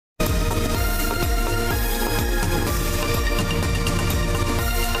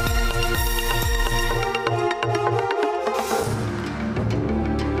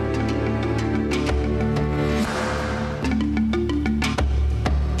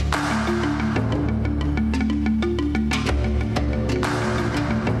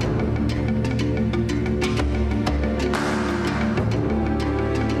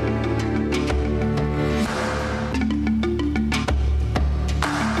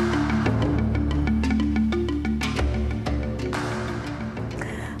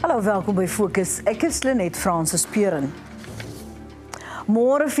Hallo, welkom by Fokus. Ek is Lenet Francis Peuren.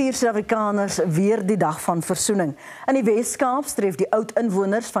 Môre vier Suid-Afrikaners weer die dag van versoening. In die Wes-Kaap streef die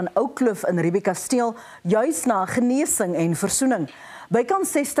oud-inwoners van Oukloof in Riebeek Kasteel juis na genesing en versoening.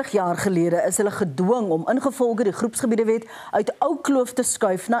 Bykans 60 jaar gelede is hulle gedwing om ingevolge die groepsgebiedewet uit Oukloof te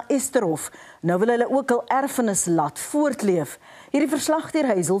skuif na Esterhof. Nou wil hulle ook hul erfenis laat voortleef. Hierdie verslag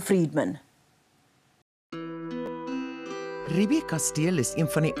deur Hazel Friedman. Riebeek Kasteel is een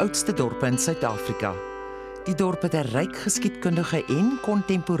van die oudste dorpe in Suid-Afrika. Die dorp het 'n ryk geskiedkundige en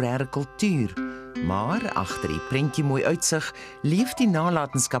kontemporêre kultuur, maar agter die prentjie mooi uitsig leef die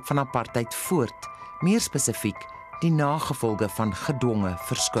nalatenskap van apartheid voort, meer spesifiek die nagevolge van gedwonge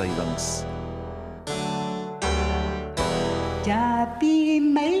verskuiwings. Ja, be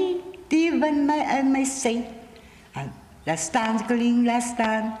my, die van my en my sy. Laat staan, skoling, laat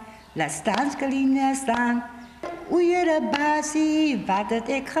staan. Laat staan, skoling, laat staan. Oeiere basie, wat het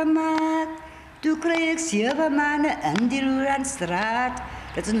ek gemaakt? Toen kreeg ik 7 maanden in die Roerandstraat.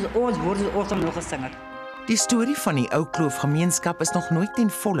 Dat is ons woord, ons nog gesinge. Die storie van die Oukloof gemeenskap is nog nooit ten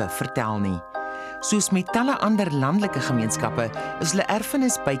volle vertel nie. Soos met talle ander landelike gemeenskappe is hulle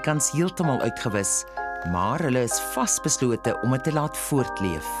erfenis bykans heeltemal uitgewis, maar hulle is vasbeslote om dit te laat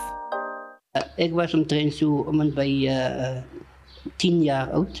voortleef. Ek was omtrent so om by 10 jaar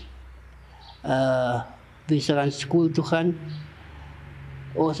oud. We zijn aan school toe gaan.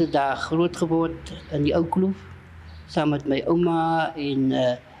 Ons is daar groot geworden in die Oukloof. Samen met mijn oma en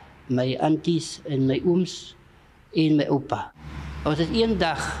mijn aunties en mijn ooms en mijn opa. Ons is 1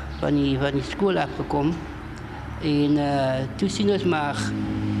 dag van die school afgekomen. En toen zien we maar,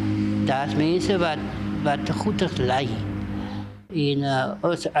 daar is mensen wat goed is lei. En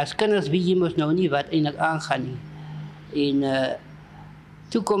als kinders weet je ons nou niet wat eigenlijk aangaan. En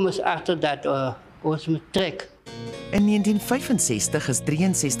toen komen we achter dat ons moet trek. In 1965 is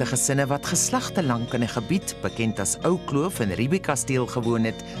 63 gesinne wat geslagte lank in 'n gebied bekend as Oukloof in Riebeek Kasteel gewoon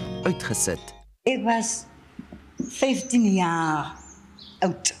het, uitgesit. Ik was 15 jaar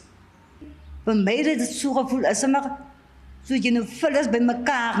oud. Voor mij is het zo gevoel als je een vullis bij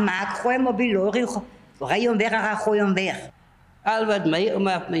elkaar maakt, gooi hem op die lorry, rij hem weg en gooi hem weg. Al wat mijn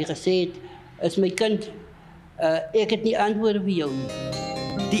oma heeft mij gezegd, is mijn kind, ik het niet antwoorden voor jou.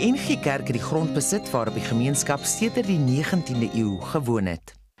 Die NG Kerk het die grond besit waarop die gemeenskap sedert die 19de eeu gewoon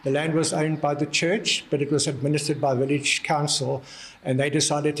het. The land was owned by the church, but it was administered by the village council, and they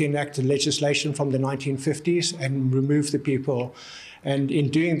decided to enact legislation from the 1950s and remove the people. And in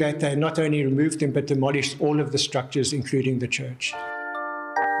doing that, they not only removed them, but demolished all of the structures, including the church.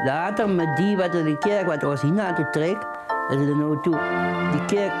 Later met die kerk wat ons hierna toe trek, is er nou toe die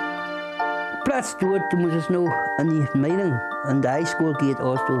kerk plaats toe, toen moesten ze nou aan die meiling, aan de highschool keer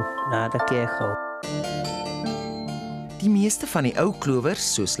ons toe naar de kerk gaan. Die meeste van die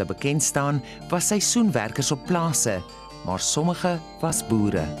Ouklowers, soos hulle bekend staan, was seisoenwerkers op plase, maar sommige was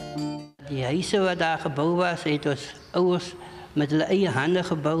boere. Die huise wat daar gebouw was, het ons ouers met hulle eie hande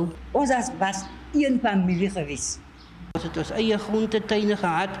gebouw. Ons was 1 familie geweest. Ons het ons eie groentetuine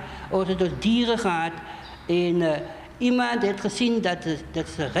gehad, ons het ons dieren gehad en iemand het gezien dat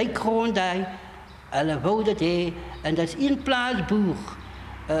is een rijk grond daar, hulle wou dat hê, en dat is 1 plaatsboer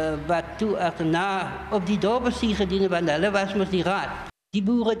wat toe achterna op die dorpsie gediend, want hulle was mos die raad. Die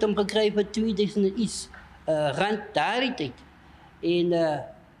boer het hom gekry vir 2000 iets rand daardie tyd. En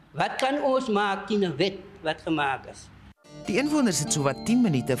wat kan ons maak teen 'n wet wat gemaak is? Die inwoners het sowat 10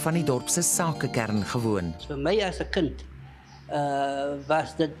 minute van die dorp se sakekern gewoon. Vir my as 'n kind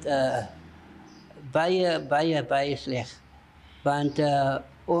was dit baie sleg. Want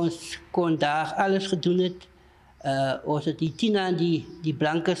ons kon daar alles gedoen het. Ons het die 10 aan die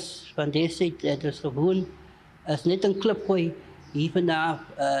blankes van deze tijd, het is gewoon, is net een klip gooi hier vanaf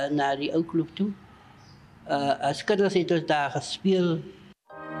naar die Oukloof toe. As kinders het ons daar gespeel.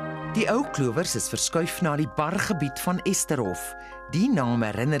 Die Ouklowers is verskuif na die bargebied van Esterhof. Die naam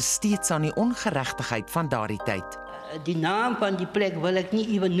herinner steeds aan die ongeregtigheid van daardie tyd. Die naam van die plek wil ek nie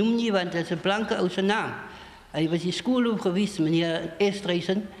even noem nie, want het is 'n blanke ou se naam. Hy was die skoolhoof geweest, meneer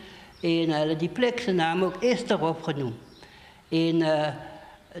Estreisen, en hulle die plek se naam ook Esterhof genoem. En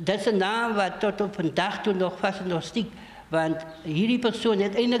dat is 'n naam wat tot op vandag toe nog vas en nog stiek, want hierdie persoon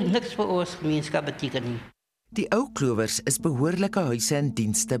het eintlik niks vir ons gemeenskap beteken nie. Die Ouklowers is behoorlike huise en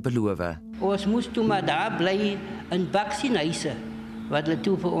dienste beloof. Ons moes toe maar daar bly in baksienhuise wat hulle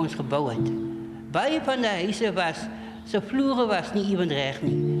toe vir ons gebou het. Baie van die huise was, se vloere was nie ewen reg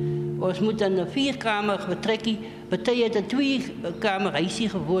nie. Ons moet in 'n 4-kamer vertrekkie, party het 'n 2-kamer huisie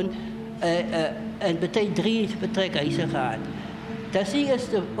gewoon en party 3 vertrekhuise gehad. Dat is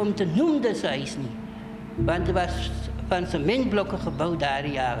om te noem dis huis nie, want dit was van cementblokke gebou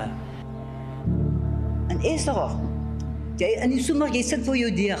daardie jare. En eerste hoor, in die zomer, jy sit voor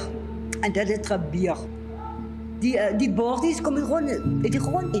jou deur. En dat het gebeur. Die bordjes komen gewoon uit die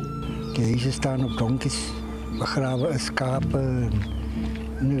grond in. Die huizen staan op donkies. Begraven is skapen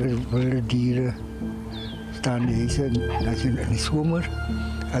en wilde dieren. Staan die huizen. Als je in de zomer,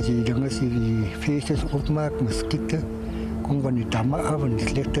 als je die feestjes opmaakt, muskieten, komen van die dammen af en die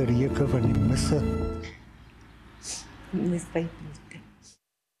slechte reuken van die missen.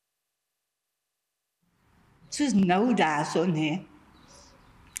 Soos nou daar so, nee.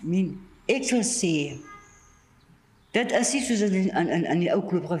 Ek sal sê, dit is nie soos in die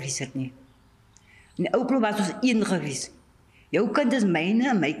Oukloof gewees het nie. In die Oukloof was ons een gewees. Jou kind is myne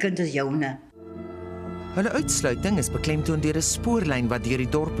en my kind is joune. Hulle uitsluiting is beklemtoon deur 'n spoorlyn wat deur die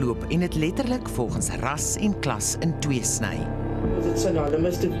dorp loop en dit letterlik volgens ras en klas in twee sny. It's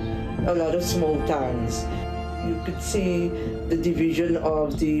synonymous to a lot of small towns. You could see the division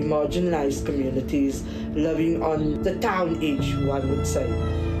of the marginalized communities living on the town edge, one would say.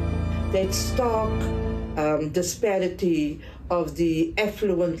 That stark disparity of the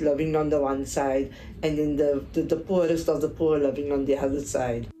affluent living on the one side and then the poorest of the poor living on the other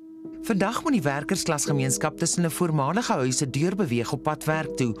side. Vandag moet die werkersklasgemeenskap tussen 'n voormalige huise deurbeweeg op pad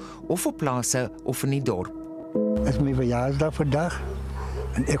werk toe of op plase of in die dorp. Het is mijn verjaarsdag vandaag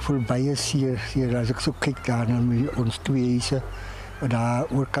en ik voel baie seer als ik zo kijk daar naar ons twee huizen wat daar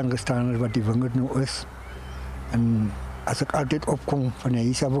oor kan gestaan is wat die wingerd nou is. En als ik altijd opkom van de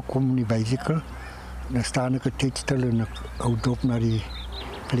huis af kom in die bicycle, dan sta ik een tijd stil en ik houd op naar die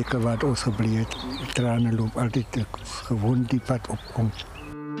plekken waar het ons gebleven het. De tranen lopen altijd gewoon die pad opkomt.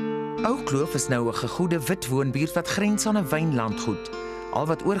 Oukloof is nou 'n gegoede wit woonbuurt wat grens aan 'n wynlandgoed. Al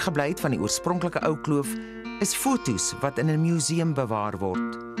wat oorgebly het van die oorspronklike Oukloof is foto's wat in 'n museum bewaar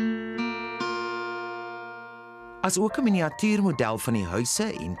word. As ook 'n miniatuurmodel van die huise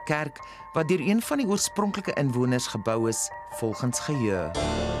en kerk wat deur een van die oorspronklike inwoners gebou is volgens geheue.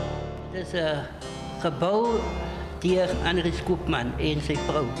 Dit is 'n gebou deur Andries Koopman en sy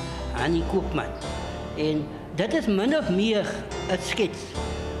vrou, Annie Koopman. En dit is min of meer 'n skets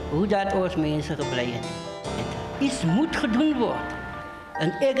hoe dat ons mense gebly het. Iets moet gedoen word.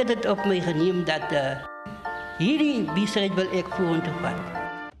 En ek het dit op my geneem dat hierdie besigheid wil ek vorentoe vat.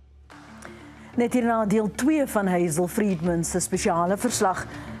 Net hierna deel 2 van Hazel Friedman se spesiale verslag.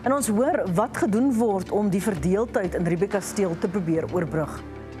 En ons hoor wat gedoen word om die verdeeldheid in Riebeek Kasteel te probeer oorbrug.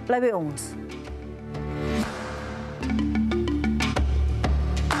 Bly by ons.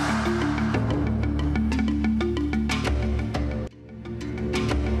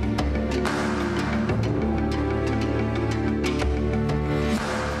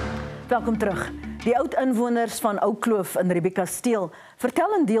 Welkom terug. Die oud-inwoners van Oukloof in Riebeek Kasteel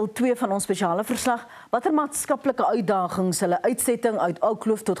vertel in deel 2 van ons spesiale verslag watter maatskaplike uitdagings hulle uitsetting uit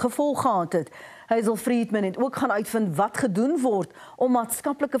Oukloof tot gevolg gehad het. Hazel Friedman het ook gaan uitvind wat gedoen word om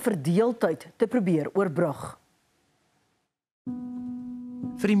maatskaplike verdeeldheid te probeer oorbrug.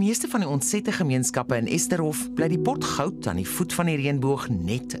 Vir die meeste van die ontsette gemeenskappe in Esterhof bly die pot goud aan die voet van die reënboog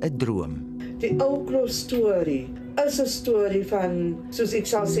net 'n droom. Die Oukloof storie is 'n storie van, soos ek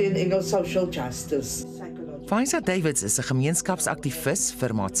sal sê in Engels, social justice. Faisa Davids is 'n gemeenskapsaktivis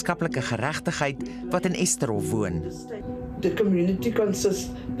vir maatskaplike geregtigheid wat in Esterhof woon. The community consists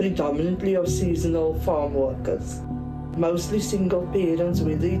predominantly of seasonal farm workers, mostly single parents,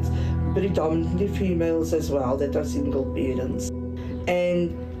 with it predominantly females as well that are single parents. And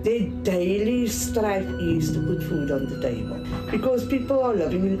their daily strife is to put food on the table because people are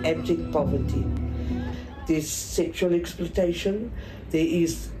living in abject poverty. There's sexual exploitation, there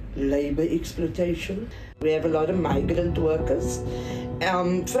is labor exploitation. We have a lot of migrant workers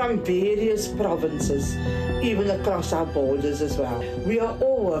from various provinces, even across our borders as well. We are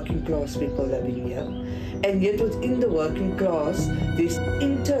all working class people living here. And yet within the working class, there's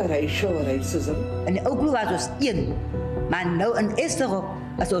interracial racism. In die Oukloof was ons een, maar nou in Esterhof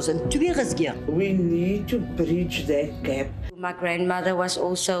is ons in twee geskeer. We need to bridge that gap. My grandmother was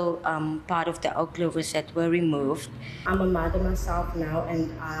also part of the Ouklowers that were removed. I'm a mother myself now and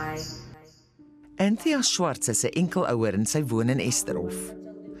Anthea Schwartz is 'n enkelouer en sy woon in Esterhof.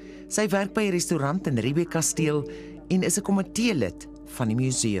 Sy werk by 'n restaurant in Riebeek Kasteel en is 'n komiteelid van die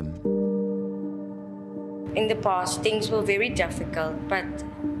museum. in the past things were very difficult, but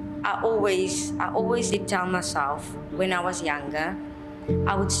I always did tell myself when I was younger,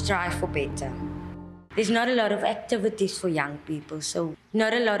 I would strive for better. There's not a lot of activities for young people, so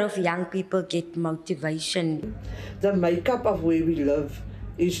not a lot of young people get motivation. The makeup of where we live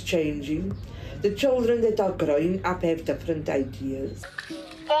is changing. The children that are growing up have different ideas.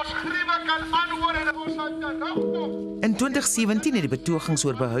 In 2017 het die betogings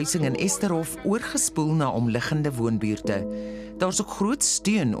oor behuising in Esterhof oorgespoel na omliggende woonbuurte. Daar's ook groot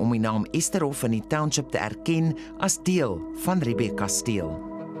steun om die naam Esterhof in die township te erken as deel van Riebeek Kasteel.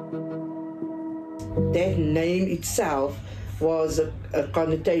 That name itself was a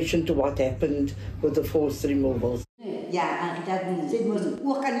connotation to what happened with the forced removals.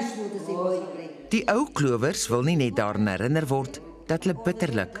 Die Ouklowers wil nie net daaraan herinner word dat hulle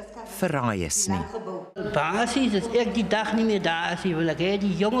bitterlik verraai is nie. Basis is ek die dag nie meer daar as wil ek hê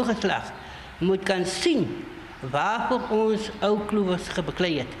die jonge geslag moet kan sien waarvoor ons Ouklowers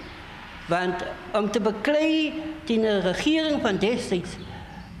gebeklei het. Want om te beklei teen 'n regering van destyds,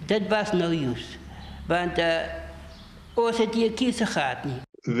 dit was no use. Want ons het nie 'n keuse gehad nie.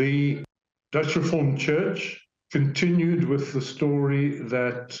 The Dutch Reformed Church continued with the story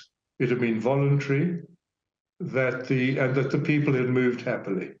that it had been voluntary, that the people had moved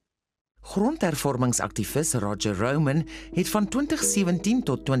happily. Grondhervormingsaktivis Roger Roman het van 2017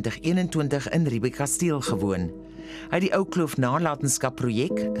 tot 2021 in Riebeek Kasteel gewoon. Hy het die Oukloof nalatenskap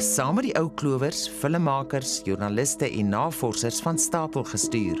projek saam met die Ouklowers, filmmakers, joernaliste en navorsers van stapel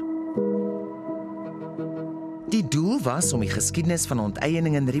gestuur. Die doel was om die geskiedenis van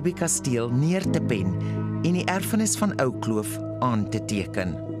onteiening in Riebeek Kasteel neer te pen en die erfenis van Oukloof aan te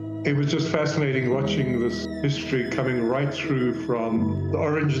teken. It was just fascinating watching this history coming right through from the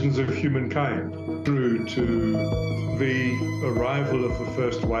origins of humankind through to the arrival of the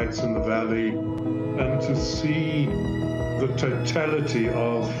first whites in the valley and to see the totality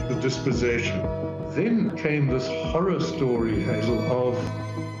of the dispossession. Then came this horror story, Hazel, of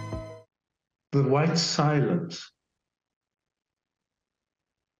the white silence.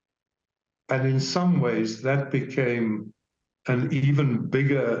 And in some ways that became an even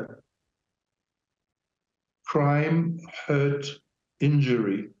bigger crime, hurt,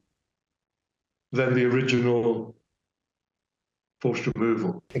 injury than the original forced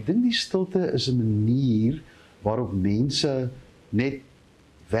removal. Ek dink die stilte is 'n manier waarop mense net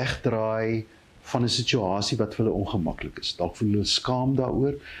wegdraai van 'n situasie wat vir hulle ongemaklik is. Dalk voel hulle skaam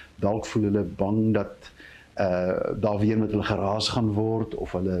daaroor, dalk voel hulle bang dat daar weer met hulle geraas gaan word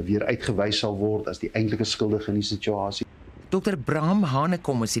of hulle weer uitgewys sal word as die eintlike skuldige in die situasie. Dr. Bram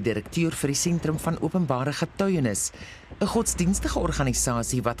Hanekom is die direkteur vir die Sentrum van Openbare Getuienis, 'n godsdienstige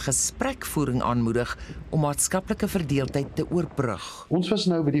organisasie wat gesprekvoering aanmoedig om maatskaplike verdeeldheid te oorbrug. Ons was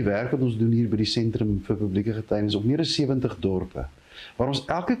nou by die werk wat ons doen hier by die Sentrum vir Publieke Getuienis op meer as 70 dorpe, waar ons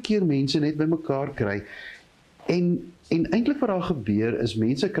elke keer mense net bymekaar kry en eintlik wat daar gebeur is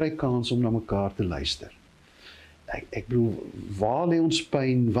mense kry kans om na mekaar te luister. Ek bedoel, waar lê ons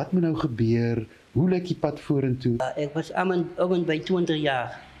pyn, wat moet nou gebeur, hoe lyk die pad vorentoe? Ek was om by 20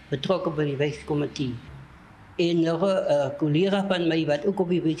 jaar betrokke by die wijkkomitee. En nog 'n collega van my wat ook op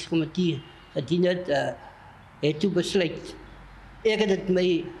die wijkkomitee gedien het toe besluit. Ek het dit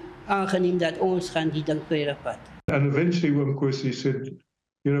my aangeneem dat ons gaan die ding verder vat. And eventually Wimkwesi said,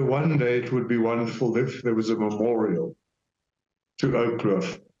 you know, one day it would be wonderful if there was a memorial to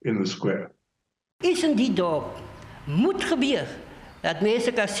Oukloof in the square. Iets in die dorp moet gebeur, dat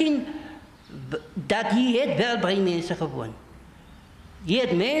mense kan sien dat hier het wel baie mense gewoon. Hier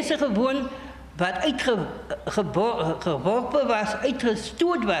het mense gewoon wat uitgeworpen was,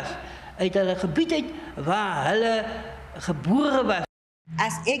 uitgestoot was, uit hulle gebied uit waar hulle gebore was.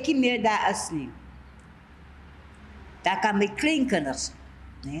 As ek nie meer daar is nie, dan kan my kleinkinders,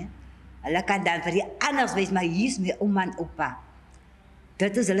 nee, hulle kan dan vir die anders wees, maar hier is my ouma en opa.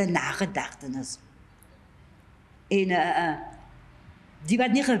 Dit is hulle nagedagtenis. En die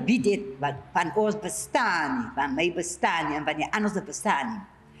wat nie gebied het van ons bestaan nie, van my bestaan nie en van die anders bestaan nie.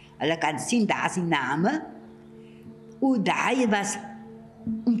 Hulle kan sien daar is die name. Daai was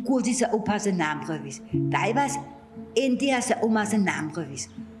Nkosi se oupa se naam gewees. Daai was India se ouma se naam gewees.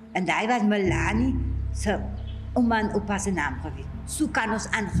 En daai was Melanie se ouma en oupa se naam gewees. So kan ons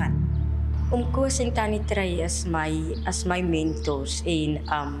aangaan. Nkosi en Tannie Trey is my mentors en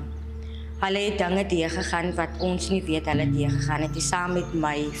hulle het dinge deurgegaan wat ons nie weet hulle het deurgegaan het saam met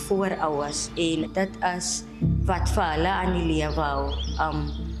my voorouers en dit is wat vir hulle aan die lewe hou.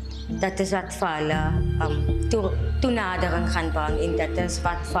 Dit is wat vir hulle toenadering gaan bring en dit is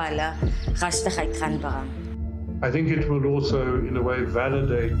wat vir hulle rustigheid gaan bring. I think it will also in a way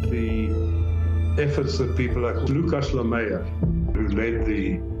validate the efforts that people like Lucas Lamea, who led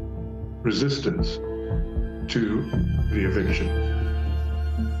the resistance to the eviction.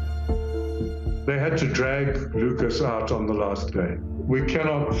 They had to drag Lucas out on the last day. We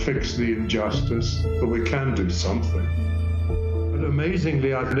cannot fix the injustice, but we can do something. Hulle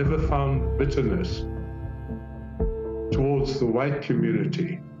amazingly, I've never found bitterness towards the white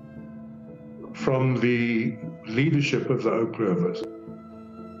community from the leadership of the Ouklowers.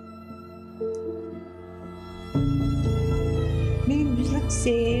 Nee, moet ek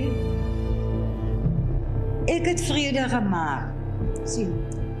sê, ek het vrede gemaak. Sien,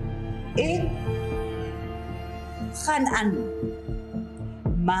 ek gaan aan.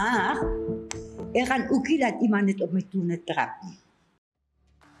 Maar ek gaan ook nie dat iemand dit op my tone trap nie.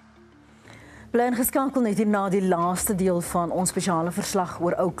 Bly ingeskakel net hier na die laaste deel van ons spesiale verslag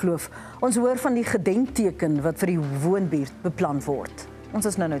oor Oukloof. Ons hoor van die gedenkteken wat vir die woonbuurt beplan word. Ons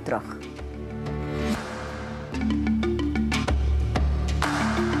is nou terug.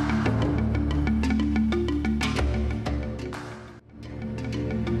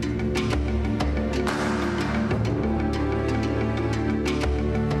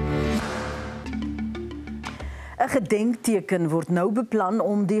 'n gedenkteken word nou beplan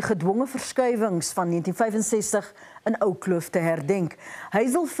om die gedwonge verskuiwings van 1965 in Oukloof te herdenk.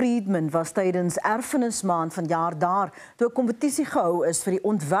 Hazel Friedman was tydens Erfenismaand vanjaar daar toe 'n kompetisie gehou is vir die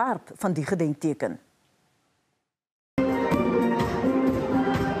ontwerp van die gedenkteken.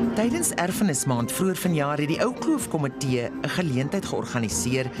 Tydens Erfenismaand vroeër vanjaar het die Oukloof komitee 'n geleentheid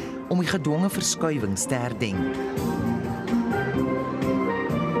georganiseer om die gedwonge verskuiwings te herdenk.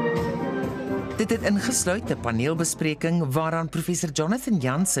 Dit het ingesluit 'n paneelbespreking waaraan professor Jonathan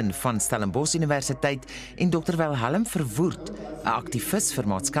Jansen van Stellenbosch Universiteit en Dr. Wilhelm Verwoerd, 'n aktivis vir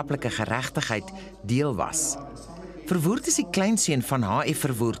maatskaplike geregtigheid, deel was. Verwoerd is die kleinseun van H.F.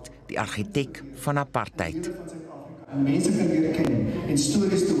 Verwoerd, die argitek van apartheid. Mense kan leer ken en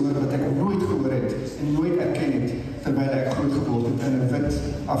stories te hoor wat ek nooit gehoor het en nooit erken het terwyl ek groot geword het in 'n wit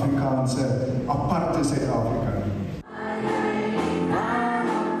Afrikaanse aparte Suid-Afrika.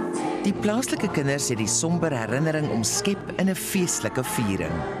 Die plaaslike kinders het die somber herinnering omskep in 'n feestelike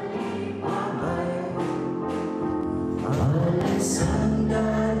viering.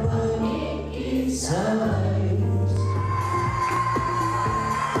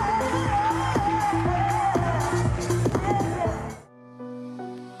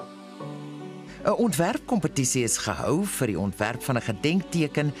 Een ontwerpkompetisie is gehou vir die ontwerp van 'n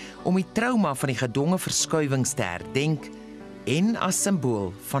gedenkteken om die trauma van die gedwonge verskuiwings te herdenk en as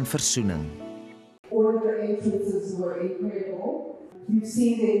simbool van versoening. All of the entrances were incredible. You've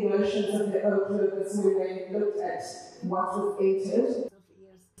seen the emotions of the Ouklowers when they looked at what was entered.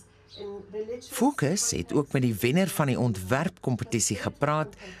 FOKUS het ook met die wenner van die ontwerpkompetisie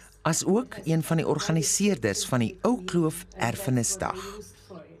gepraat, as ook een van die organiseerders van die Oukloof Erfenisdag.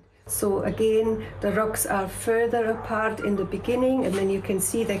 So again, the rocks are further apart in the beginning, and then you can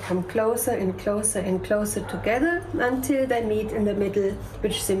see they come closer and closer and closer together until they meet in the middle,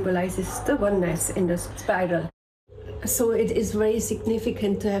 which symbolizes the oneness in the spiral. So it is very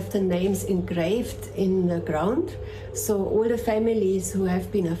significant to have the names engraved in the ground. So all the families who have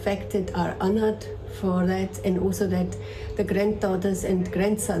been affected are honored for that, and also that the granddaughters and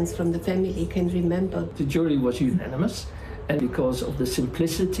grandsons from the family can remember. The jury was unanimous. And because of the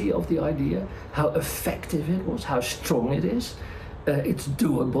simplicity of the idea, how effective it was, how strong it is, it's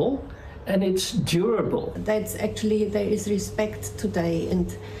doable and it's durable. That's actually, there is respect today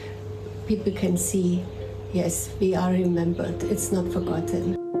and people can see, yes, we are remembered, it's not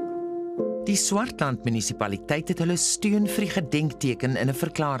forgotten. Die Swartland munisipaliteit het hulle steun vir die gedenkteken in 'n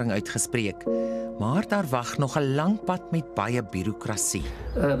verklaring uitgespreek, maar daar wag nog 'n lang pad met baie bureaukrasie.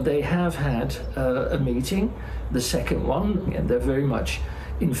 They have had a meeting, the second one, and they're very much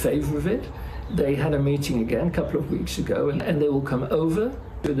in favor of it. They had a meeting again a couple of weeks ago, and they will come over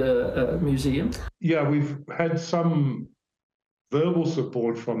to the museum. Yeah, we've had some verbal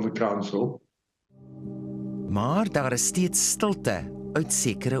support from the council. Maar daar is steeds stilte uit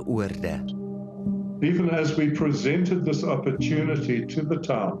sekere oorde. Even as we presented this opportunity to the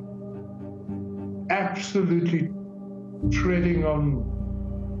town, absolutely treading on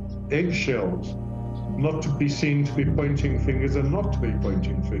eggshells, not to be seen to be pointing fingers and not to be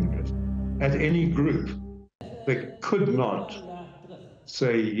pointing fingers at any group. They could not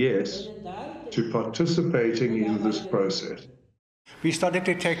say yes to participating in this process. We started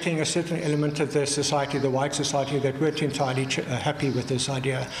detecting a certain element of the society, the white society, that weren't entirely happy with this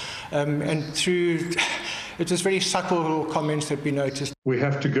idea. And through, it was very subtle comments that we noticed. We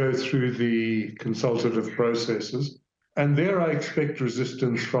have to go through the consultative processes, and there I expect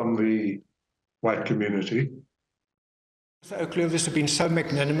resistance from the white community. The Ouklowers have been so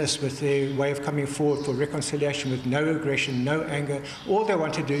magnanimous with their way of coming forward for reconciliation with no aggression, no anger. All they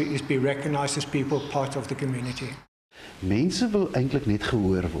want to do is be recognized as people, part of the community. Mense wil eintlik net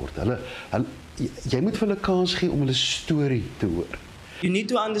gehoor word. Jy moet vir hulle kans gee om hulle storie te hoor. You need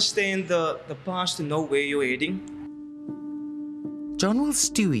to understand the past to know where you're heading. John Will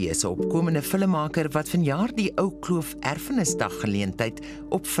Stewie is 'n opkomende filmmaker wat vanjaar die Oukloof Erfenisdag geleentheid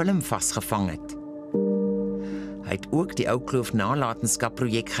op film vasgevang het. Hy het ook die Oukloof nalatenskap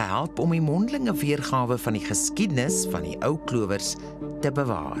projek gehelp om die mondelinge weergawe van die geskiedenis van die Ouklowers te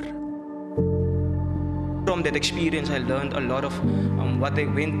bewaar. From that experience, I learned a lot of what they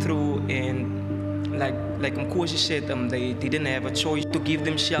went through, and like Nkosi said, they didn't have a choice to give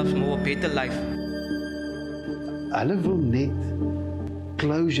themselves more better life. Hulle wil net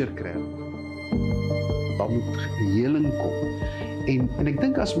closure kry. Daar moet heling kom. En ek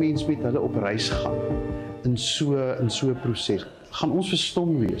dink as mens met hulle op reis gaan in so 'n proses, gaan ons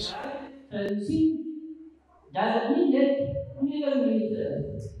verstom wees. Sien dat dit nie net mense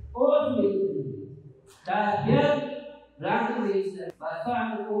of mense daar weer blanke mense wat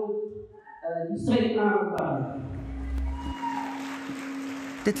vaak die stryd aangaan.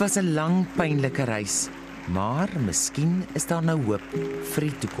 Dit was 'n lang, pynlike reis, maar miskien is daar nou hoop vir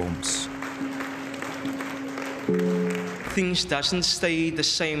die toekoms. Things doesn't stay the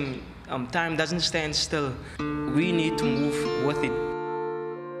same. Time doesn't stand still. We need to move with it.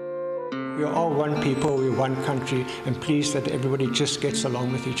 We are all one people, we're one country, and please that everybody just gets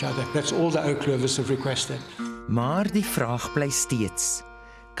along with each other. That's all the Ouklowers have requested. Maar die vraag bly steeds: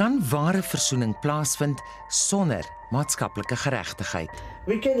 kan ware versoening plaasvind sonder maatskaplike geregtigheid?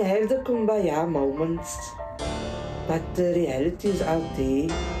 We can have the kumbaya moments, but the reality is out there.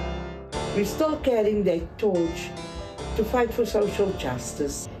 We're still carrying that torch to fight for social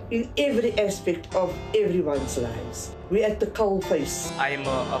justice in every aspect of everyone's lives. We're at the coalface. I'm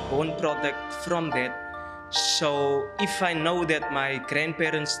a born product from that. So if I know that my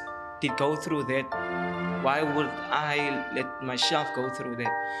grandparents did go through that, why would I let myself go through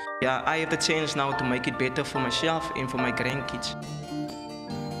that? Yeah, I have the chance now to make it better for myself and for my grandkids.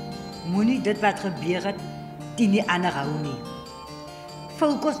 Moenie dit wat gebeur het, teen die ander hou nie.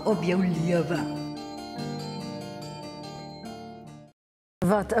 Fokus op jou lewe.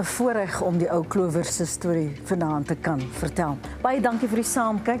 Wat 'n voorreg om die Ouklowers se storie vanaand te kan vertel. Baie dankie vir die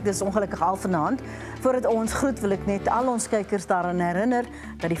saamkyk. Dis ongelukkig al vanaand. Voordat ons groet wil ek net al ons kykers daaraan herinner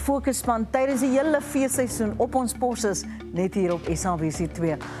dat die fokusspan tydens die hele feesseisoen op ons pos is, net hier op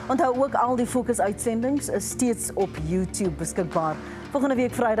SABC2. Onthou ook al die fokusuitsendings is steeds op YouTube beskikbaar. Volgende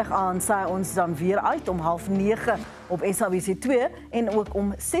week Vrydag aand saai ons dan weer uit om 8:30 op SABC2 en ook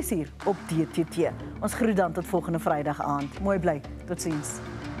om 6:00 op DTT. Ons groet dan tot volgende Vrydag aand. Mooi bly. Totsiens.